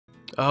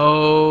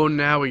Oh,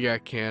 now we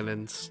got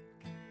cannons.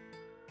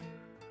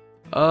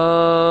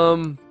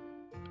 Let's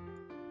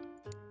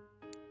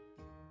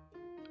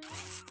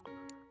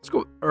go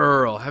with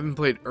Earl. Haven't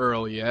played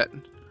Earl yet.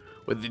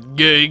 With the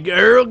good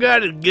Earl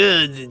got his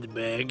guns in the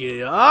back.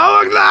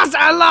 Oh,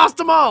 I lost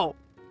them all.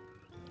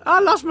 I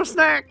lost my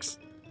snacks.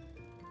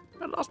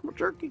 I lost my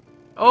jerky.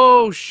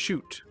 Oh,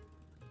 shoot.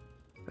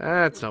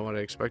 That's not what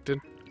I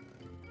expected.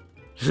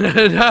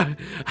 I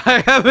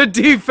have a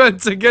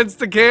defense against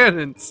the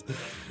cannons.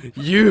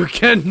 You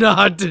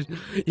cannot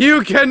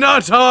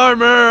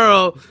harm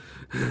Earl.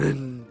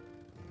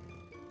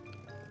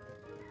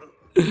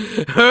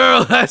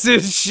 Earl has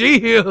his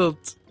shield.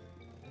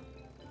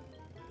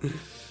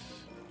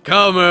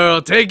 Come,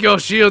 Earl, take your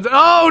shield.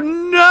 Oh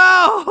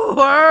no,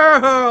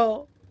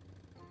 Earl!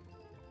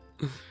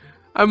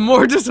 I'm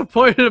more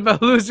disappointed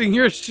about losing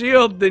your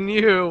shield than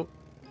you.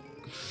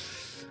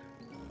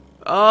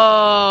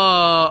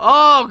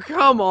 Oh,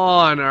 come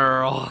on,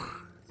 Earl.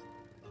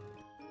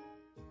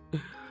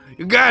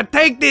 You gotta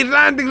take these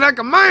landings like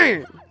a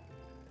man.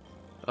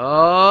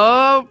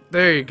 Oh,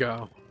 there you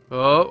go.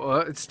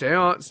 Oh, stay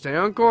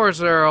on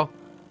course, Earl.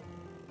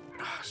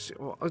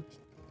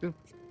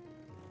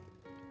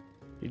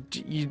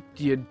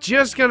 You're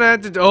just gonna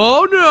have to.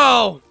 Oh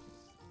no!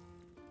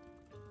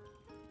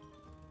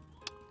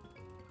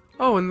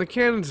 Oh, and the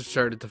cannons have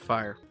started to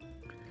fire.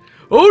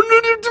 Oh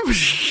no!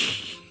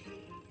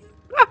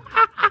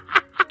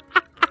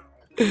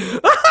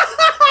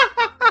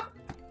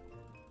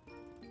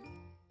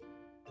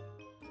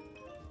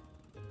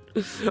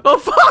 Oh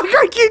fuck!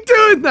 I keep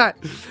doing that.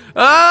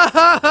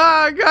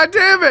 God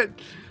damn it!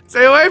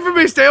 Stay away from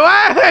me! Stay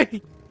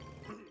away!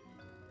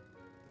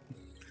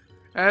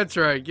 That's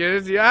right.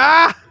 Get it?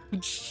 Ah!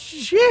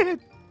 Shit!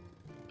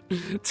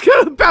 It's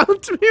gonna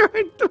bounce me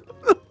right through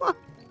the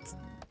lines.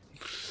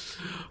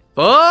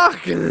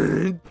 Fuck!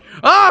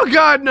 Oh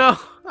god, no!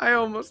 I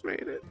almost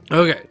made it.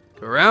 Okay,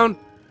 go around,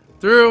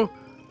 through,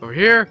 over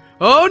here.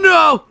 Oh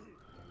no!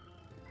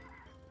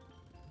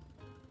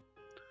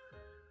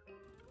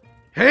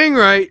 Hang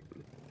right,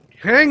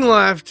 hang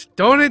left.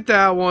 Don't hit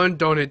that one.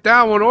 Don't hit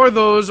that one, or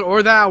those,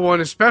 or that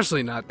one.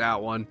 Especially not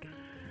that one.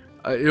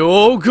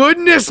 Oh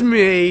goodness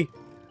me!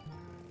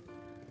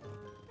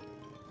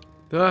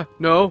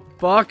 No,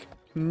 fuck.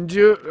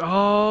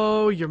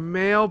 Oh, your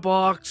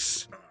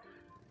mailbox.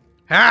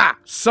 Ha!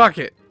 Suck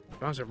it.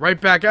 Bounce it right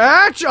back.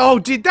 Oh,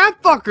 did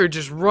that fucker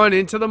just run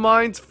into the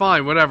mines?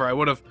 Fine, whatever. I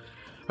would have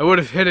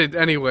hit it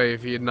anyway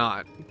if he had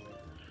not.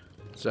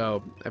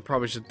 So, I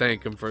probably should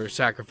thank him for his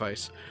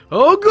sacrifice.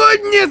 Oh,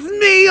 goodness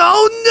me!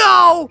 Oh,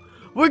 no!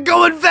 We're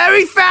going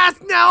very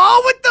fast now!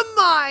 Oh, with the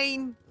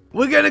mine!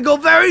 We're gonna go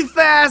very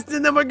fast,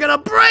 and then we're gonna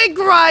brake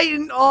right,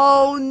 and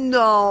oh,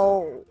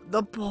 no!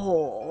 The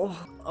pole.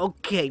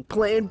 Okay,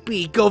 plan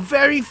B. Go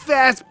very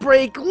fast,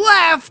 brake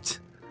left!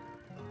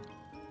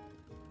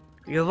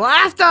 The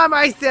last time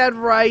I said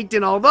right,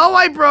 and although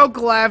I broke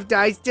left,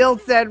 I still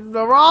said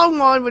the wrong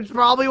one, which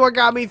probably what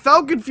got me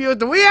so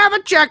confused. And we have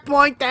a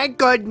checkpoint, thank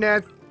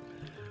goodness.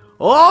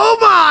 Oh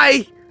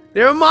my!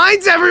 There are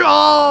mines everywhere.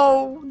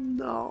 Oh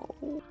no.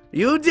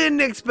 You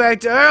didn't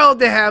expect Earl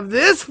to have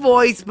this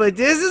voice, but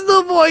this is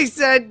the voice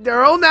that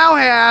Earl now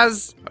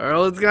has.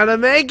 Earl is gonna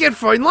make it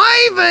for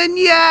Laven,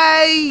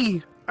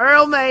 yay!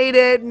 Earl made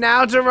it,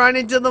 now to run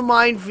into the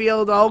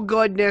minefield. Oh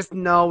goodness,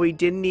 no, he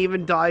didn't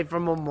even die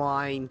from a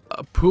mine.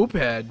 A poop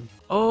head?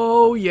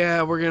 Oh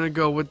yeah, we're gonna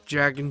go with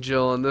Jack and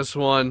Jill on this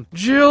one.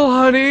 Jill,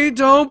 honey,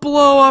 don't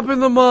blow up in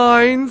the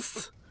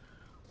mines.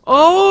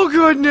 Oh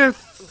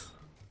goodness.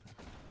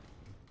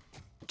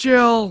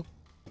 Jill.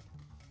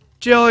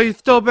 Jill, are you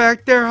still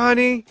back there,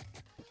 honey?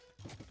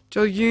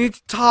 Jill, you need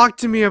to talk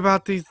to me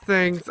about these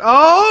things.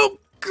 Oh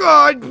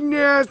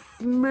goodness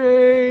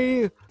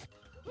me.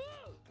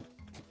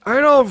 I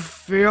don't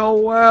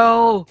feel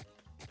well.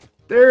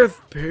 There's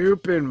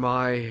poop in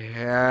my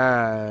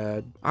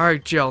head.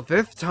 Alright, Jill,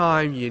 this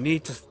time you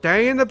need to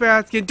stay in the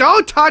basket.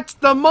 Don't touch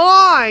the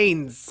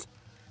mines!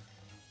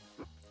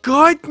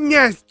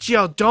 Goodness,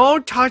 Jill,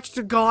 don't touch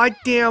the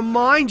goddamn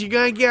mines. You're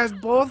gonna get us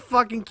both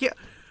fucking killed.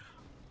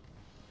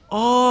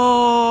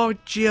 Oh,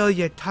 Jill,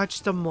 you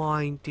touched the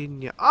mine,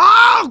 didn't you?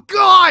 Oh,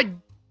 God!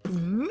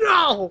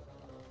 No!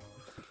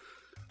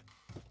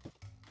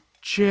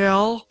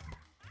 Jill?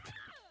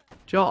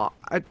 Jill,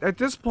 at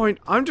this point,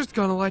 I'm just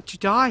gonna let you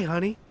die,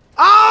 honey.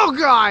 Oh,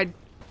 God!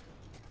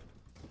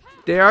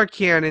 They are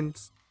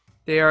cannons.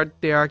 They are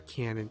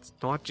cannons.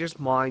 Not just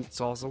mine,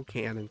 it's also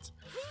cannons.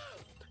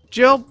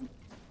 Jill,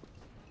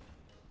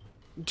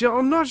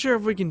 I'm not sure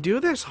if we can do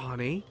this,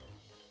 honey.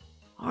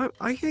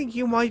 I think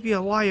you might be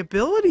a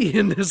liability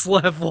in this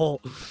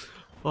level.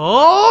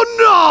 Oh,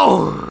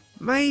 no!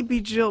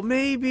 Maybe, Jill,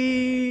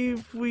 maybe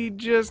if we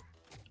just...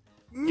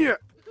 Yeah,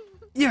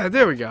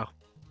 there we go.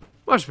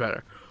 Much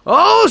better.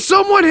 Oh,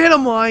 someone hit a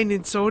mine,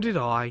 and so did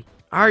I.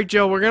 Alright,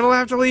 Joe, we're gonna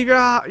have to leave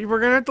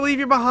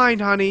you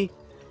behind, honey.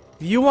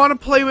 If you want to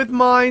play with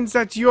mines,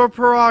 that's your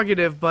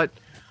prerogative, but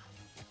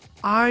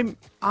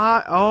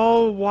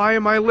oh, why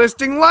am I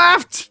listing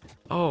left?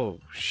 Oh,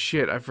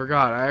 shit, I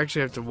forgot. I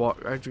actually have to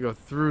walk. I have to go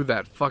through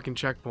that fucking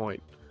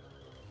checkpoint.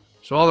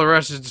 So all the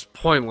rest is just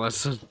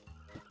pointless.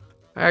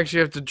 I actually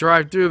have to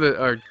drive through the...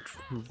 or...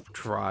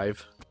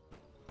 drive.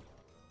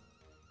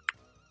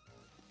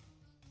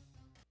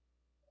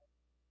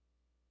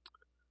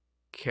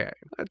 Okay,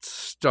 let's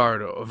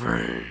start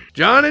over.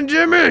 John and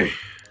Jimmy!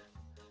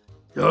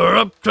 You're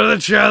up to the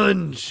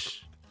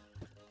challenge!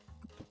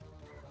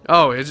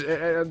 Oh,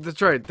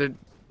 that's right.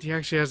 He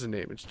actually has a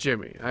name. It's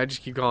Jimmy. I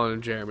just keep calling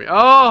him Jeremy.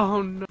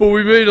 Oh, no. But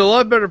we made a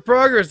lot better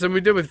progress than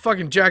we did with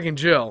fucking Jack and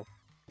Jill.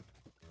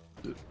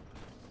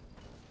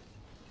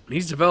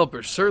 These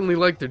developers certainly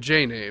like their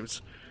J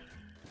names.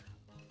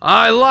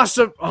 I lost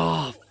a...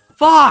 Oh,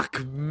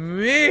 fuck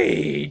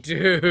me,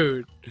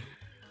 dude.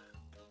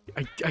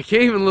 I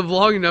can't even live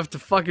long enough to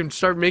fucking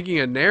start making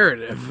a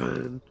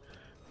narrative.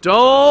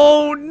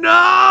 Don't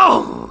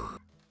know!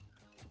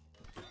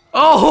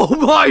 Oh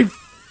my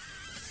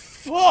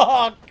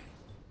fuck!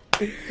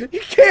 You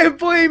can't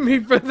blame me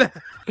for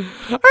that.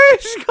 I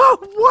just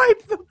got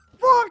wiped the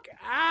fuck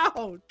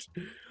out.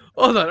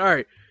 Hold on,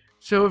 alright.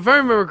 So if I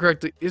remember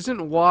correctly,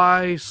 isn't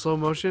Y slow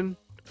motion?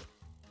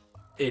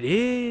 It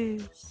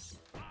is.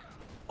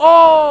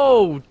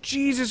 Oh,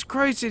 Jesus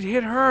Christ, it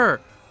hit her.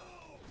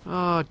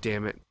 Oh,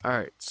 damn it.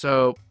 Alright,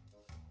 so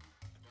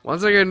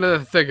once I get into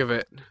the thick of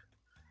it,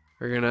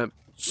 we're gonna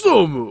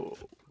slow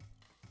move.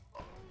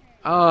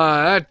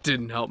 That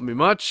didn't help me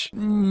much.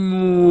 Made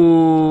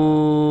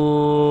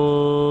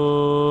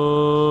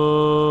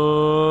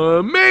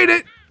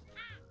it!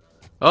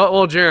 Oh,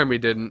 well, Jeremy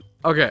didn't.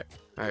 Okay.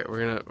 Alright,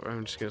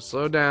 I'm just gonna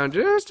slow down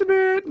just a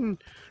bit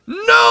and...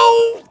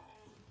 No!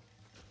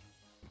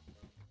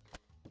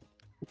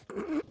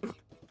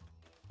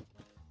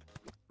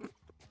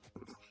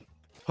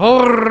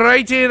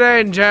 Alrighty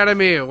then,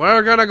 Jeremy.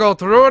 We're gonna go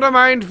through the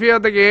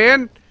minefield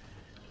again.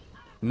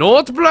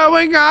 Not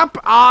blowing up,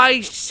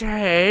 I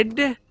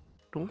said.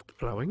 Not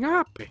blowing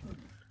up.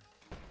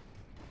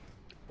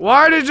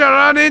 Why did you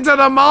run into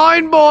the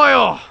mine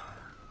boil?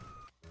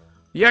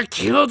 You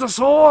killed us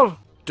all.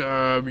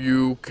 Damn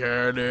you,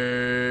 cannon.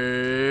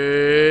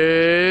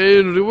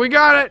 We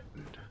got it.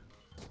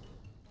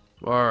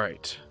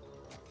 Alright.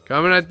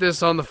 Coming at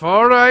this on the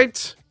far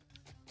right.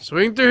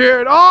 Swing through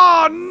here.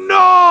 Oh,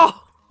 no!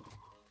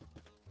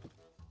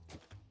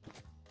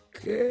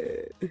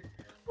 Okay.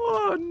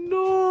 Oh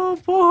no,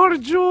 poor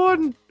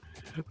John.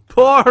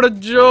 Poor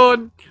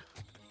John.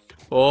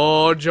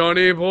 Oh,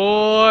 Johnny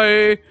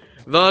boy.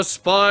 The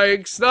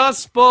spikes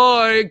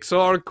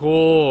are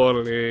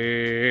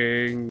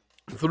calling.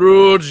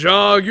 Through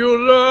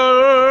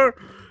jugular,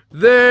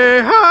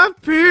 they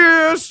have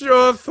pierced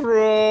your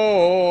throat.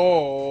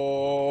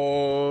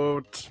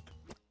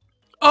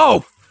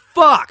 Oh,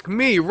 fuck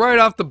me, right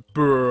off the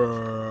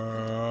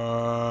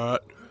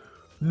bat.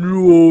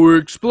 No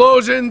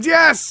explosions,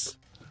 yes!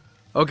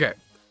 Okay,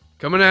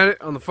 coming at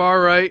it on the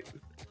far right.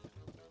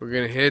 We're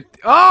gonna hit.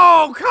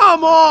 Oh,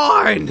 come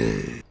on!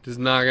 This is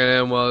not gonna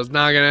end well. It's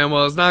not gonna end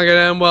well. It's not gonna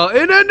end well.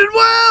 It ended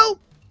well!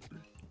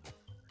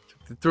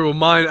 Through a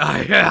mine.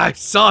 I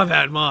saw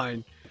that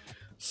mine.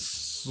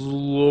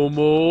 Slow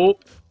mo.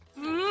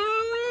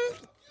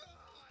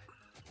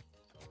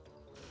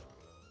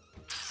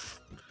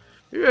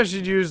 Maybe I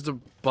should use the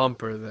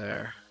bumper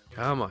there.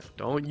 Come on,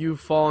 don't you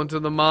fall into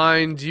the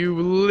mines, you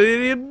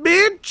little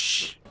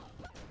bitch!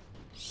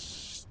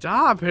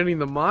 Stop hitting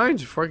the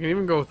mines before I can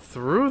even go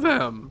through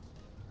them.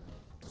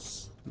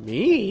 It's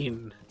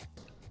mean.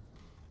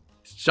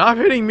 Stop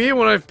hitting me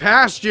when I've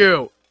passed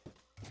you.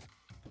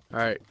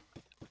 Alright.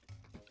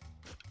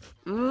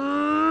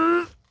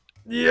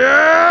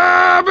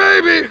 Yeah,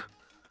 baby!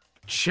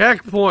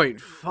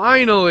 Checkpoint,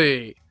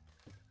 finally!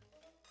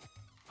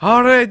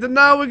 Alright,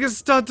 now we can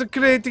start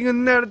creating a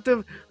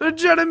narrative.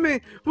 Jeremy,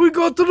 we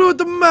go through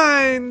the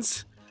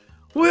mines.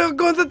 We are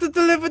going to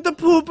deliver the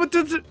poop we're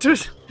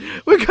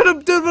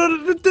gonna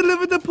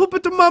deliver the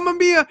poop to Mamma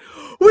Mia.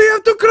 We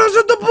have to cross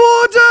the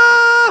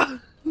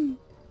border.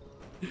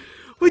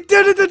 We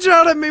did it,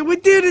 Jeremy. We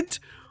did it.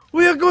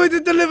 We are going to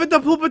deliver the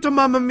poop to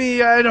Mamma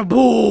Mia, and a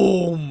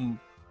boom.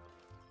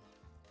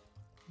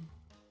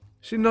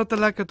 She not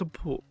like the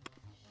poop.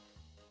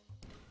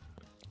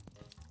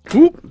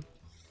 Poop.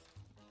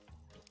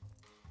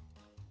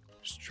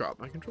 Just drop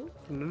my controller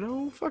for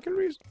no fucking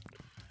reason.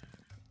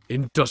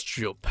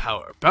 Industrial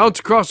power. Bounce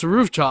across the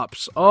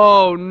rooftops.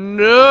 Oh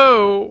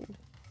no!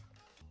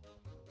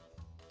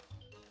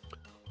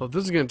 Well, if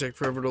this is gonna take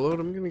forever to load,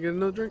 I'm gonna get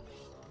another drink.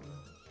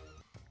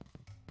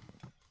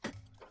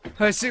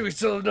 I see we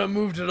still have not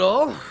moved at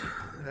all.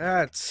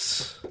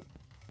 That's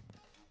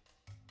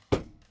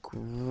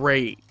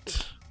great.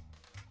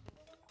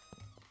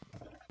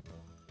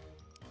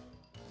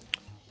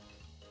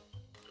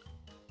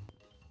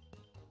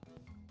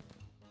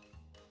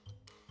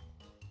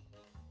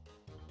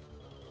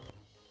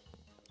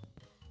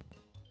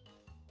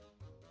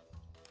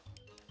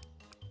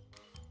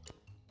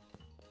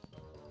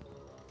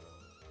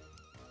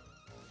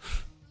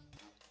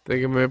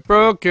 Think I may have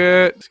broke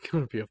it. It's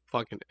gonna be a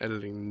fucking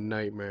editing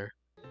nightmare.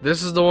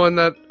 This is the one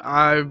that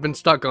I've been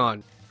stuck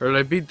on. Or did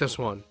I beat this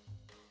one?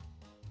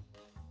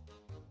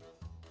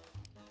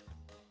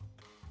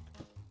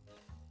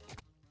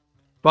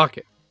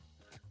 Bucket.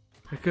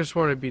 I could have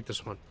sworn I beat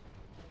this one.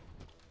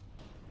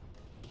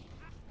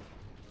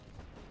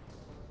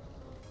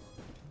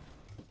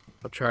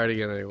 I'll try it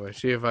again anyway.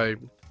 See if I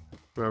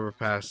remember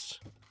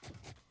past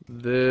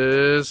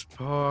this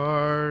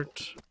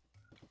part.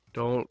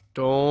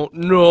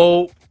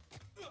 No.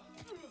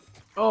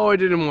 Oh, I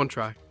did it in one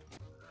try.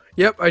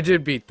 Yep, I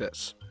did beat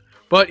this.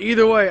 But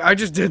either way, I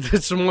just did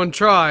this in one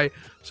try.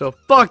 So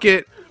fuck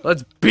it.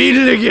 Let's beat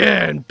it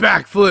again.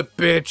 Backflip,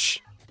 bitch.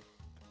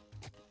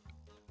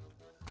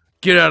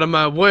 Get out of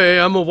my way.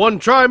 I'm a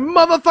one-try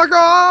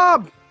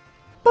motherfucker.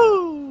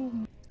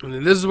 Boom. And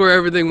then this is where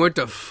everything went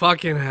to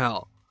fucking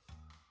hell.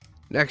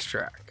 Next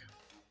track.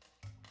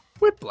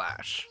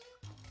 Whiplash.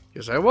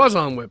 Yes, I was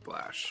on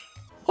Whiplash.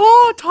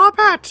 Oh, top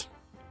hat.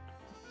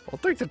 I'll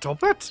take the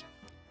top hat.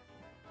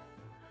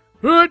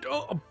 Right.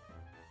 Oh.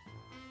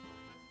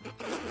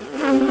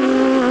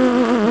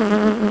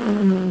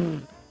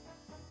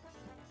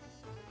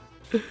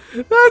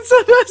 That's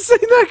the best thing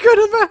that could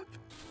have happened.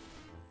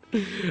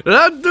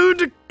 I do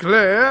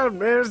declare,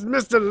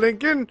 Mr.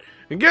 Lincoln,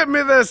 get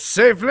me there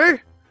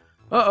safely.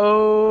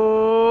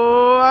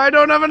 Uh-oh, I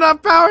don't have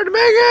enough power to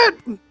make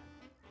it.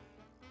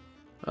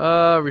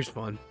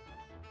 Respawn.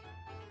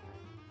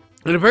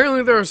 And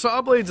apparently there are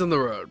saw blades on the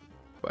road.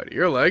 By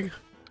your leg.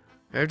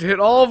 I have to hit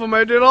all of them.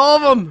 I did all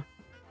of them.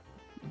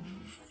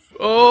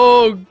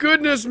 Oh,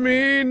 goodness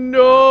me,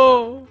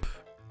 no.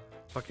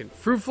 Fucking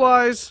fruit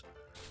flies.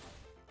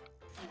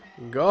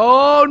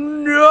 Oh,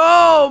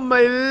 no,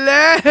 my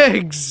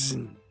legs.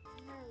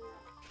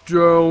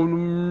 Down the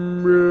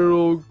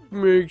middle.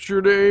 Make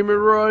sure to aim it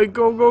right.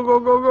 Go, go, go,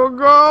 go, go,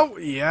 go.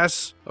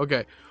 Yes.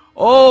 Okay.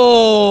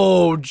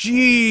 Oh,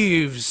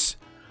 Jeeves.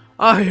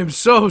 I am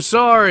so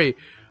sorry.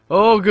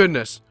 Oh,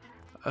 goodness.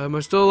 Am I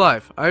still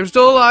alive? I am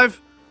still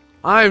alive.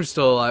 I am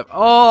still alive.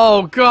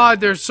 Oh, God,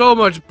 there's so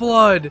much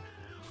blood.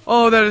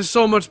 Oh, that is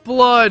so much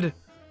blood.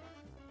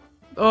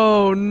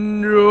 Oh,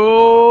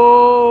 no.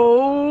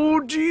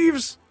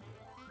 Jeeves.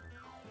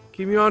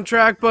 Keep me on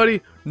track,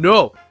 buddy.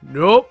 No.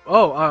 Nope.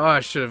 Oh,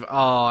 I should have.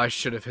 Oh, I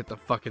should have hit the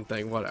fucking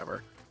thing.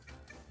 Whatever.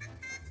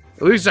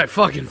 At least I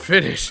fucking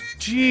finished.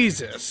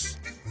 Jesus.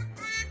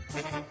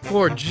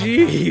 Poor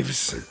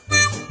Jeeves.